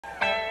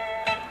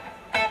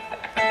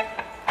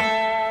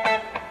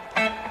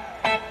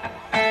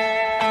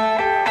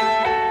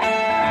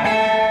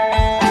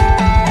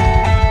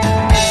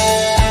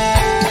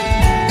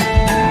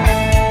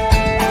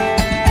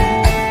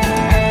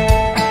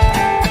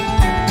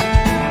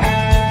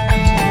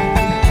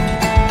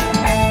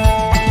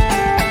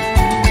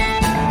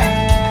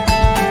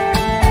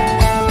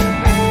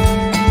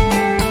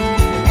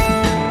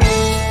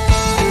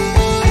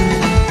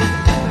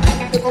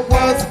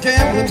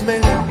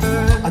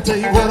tell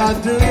you what I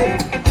do.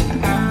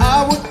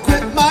 I would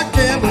quit my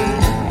gambling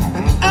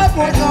and I'd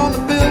work on the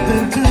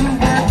building too.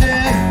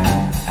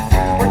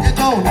 Working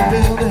on the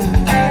building,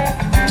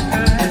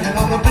 working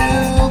on the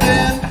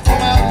building.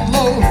 From out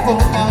low,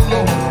 from out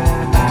low.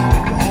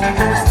 All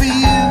those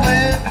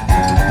feeling,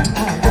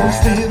 all those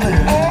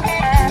feeling.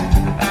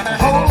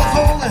 Holy,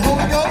 holy,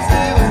 Holy Ghost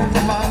feeling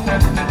from out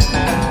low.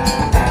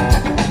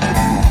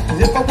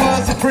 If I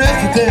was the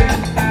president,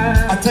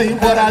 I tell you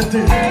what I'd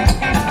do.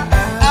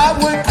 I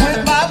would quit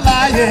my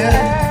lying.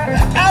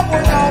 I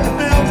work on the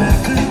building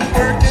too,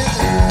 working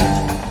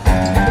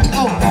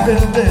on the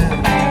building,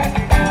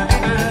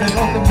 working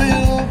on the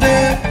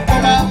building.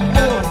 From out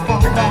low,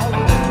 from out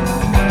low.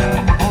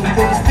 Holy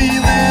Ghost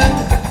feeling,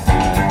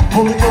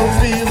 Holy Ghost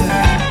feeling,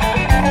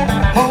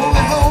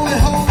 holy, holy,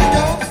 Holy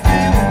Ghost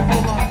feeling.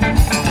 From out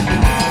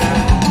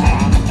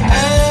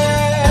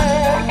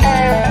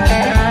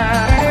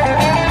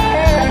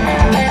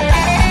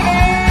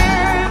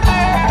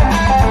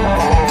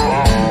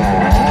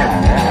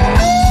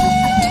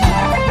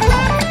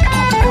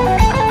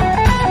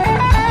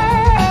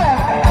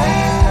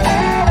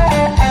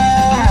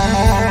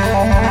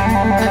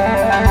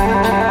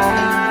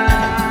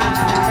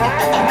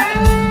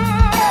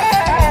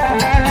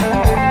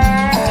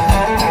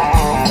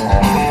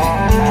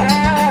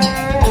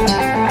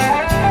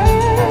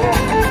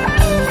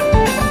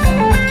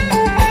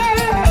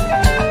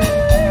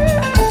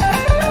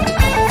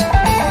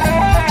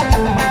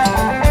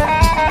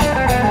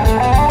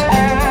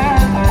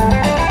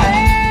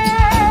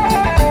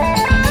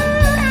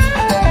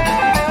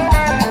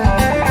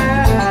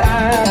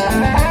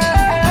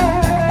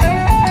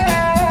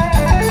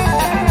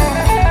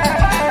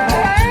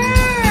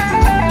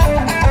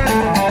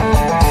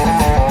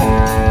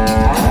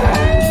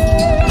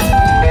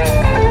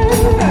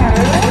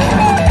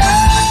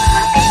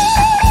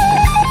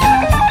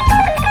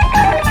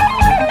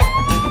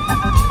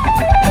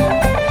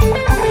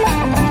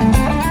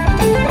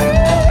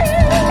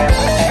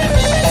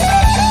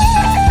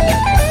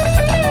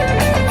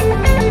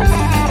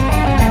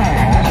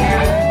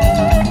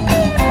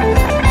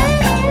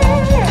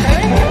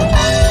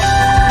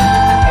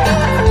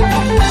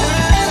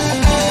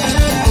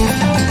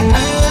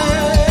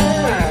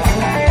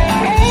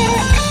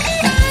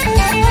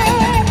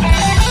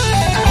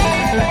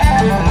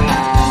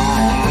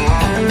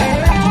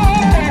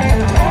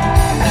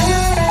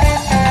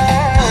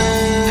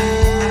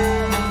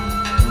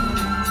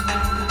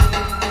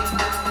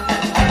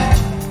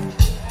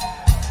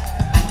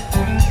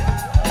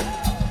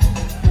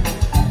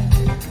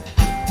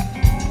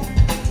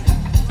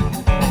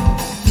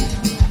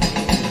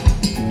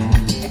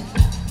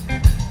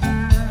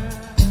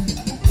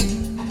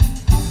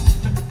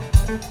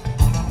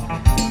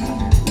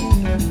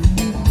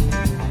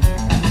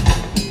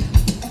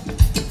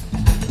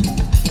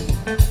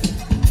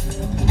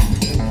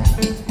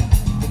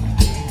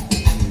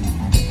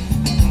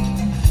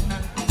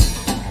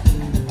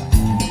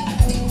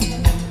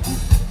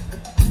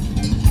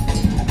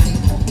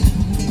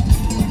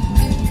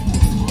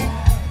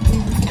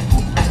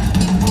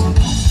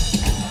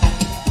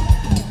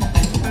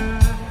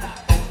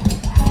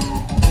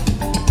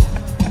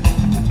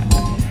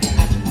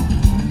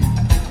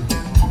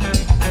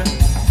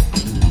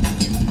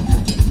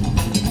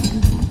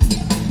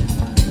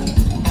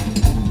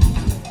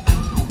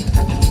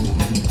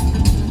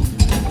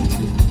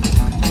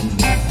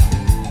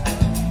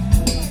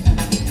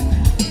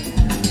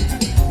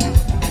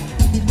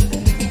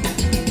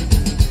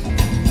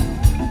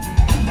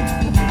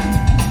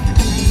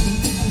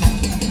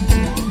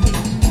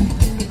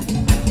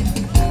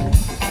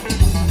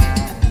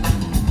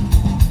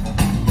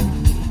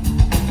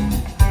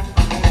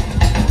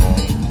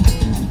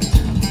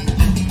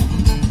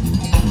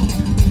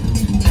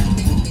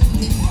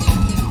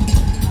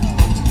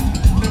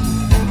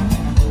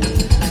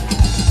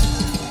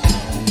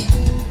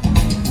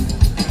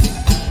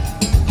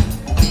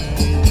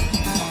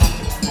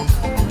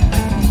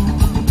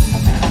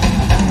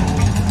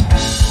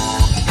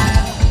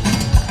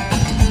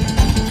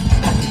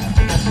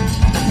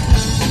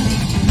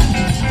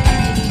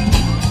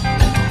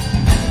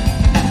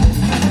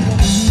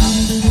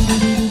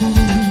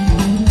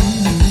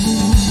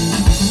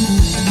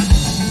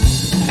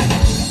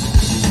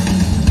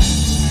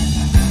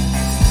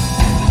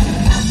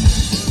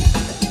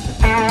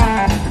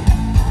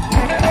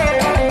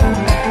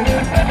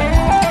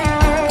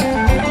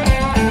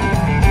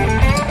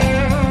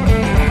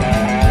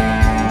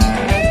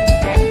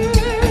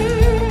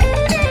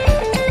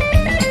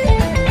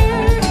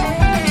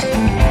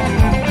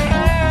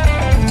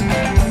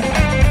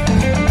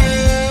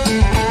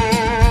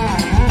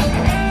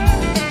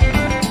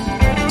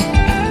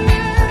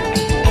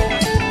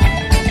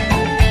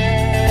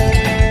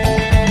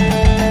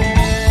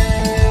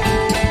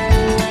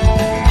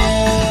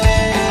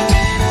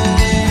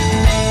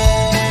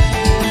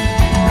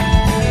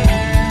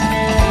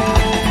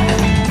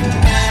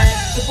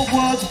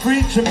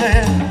preacher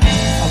man,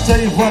 I'll tell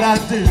you what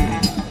I'd do.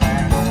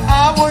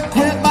 I would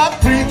quit my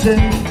preaching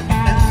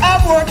and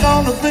I'd work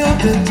on the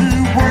building to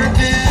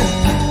working.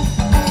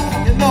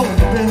 You know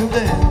the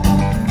building.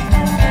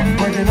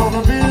 Working on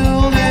a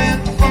building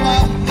for my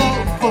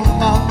Lord, for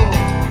my Lord.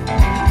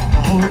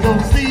 The Holy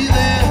Ghost be there.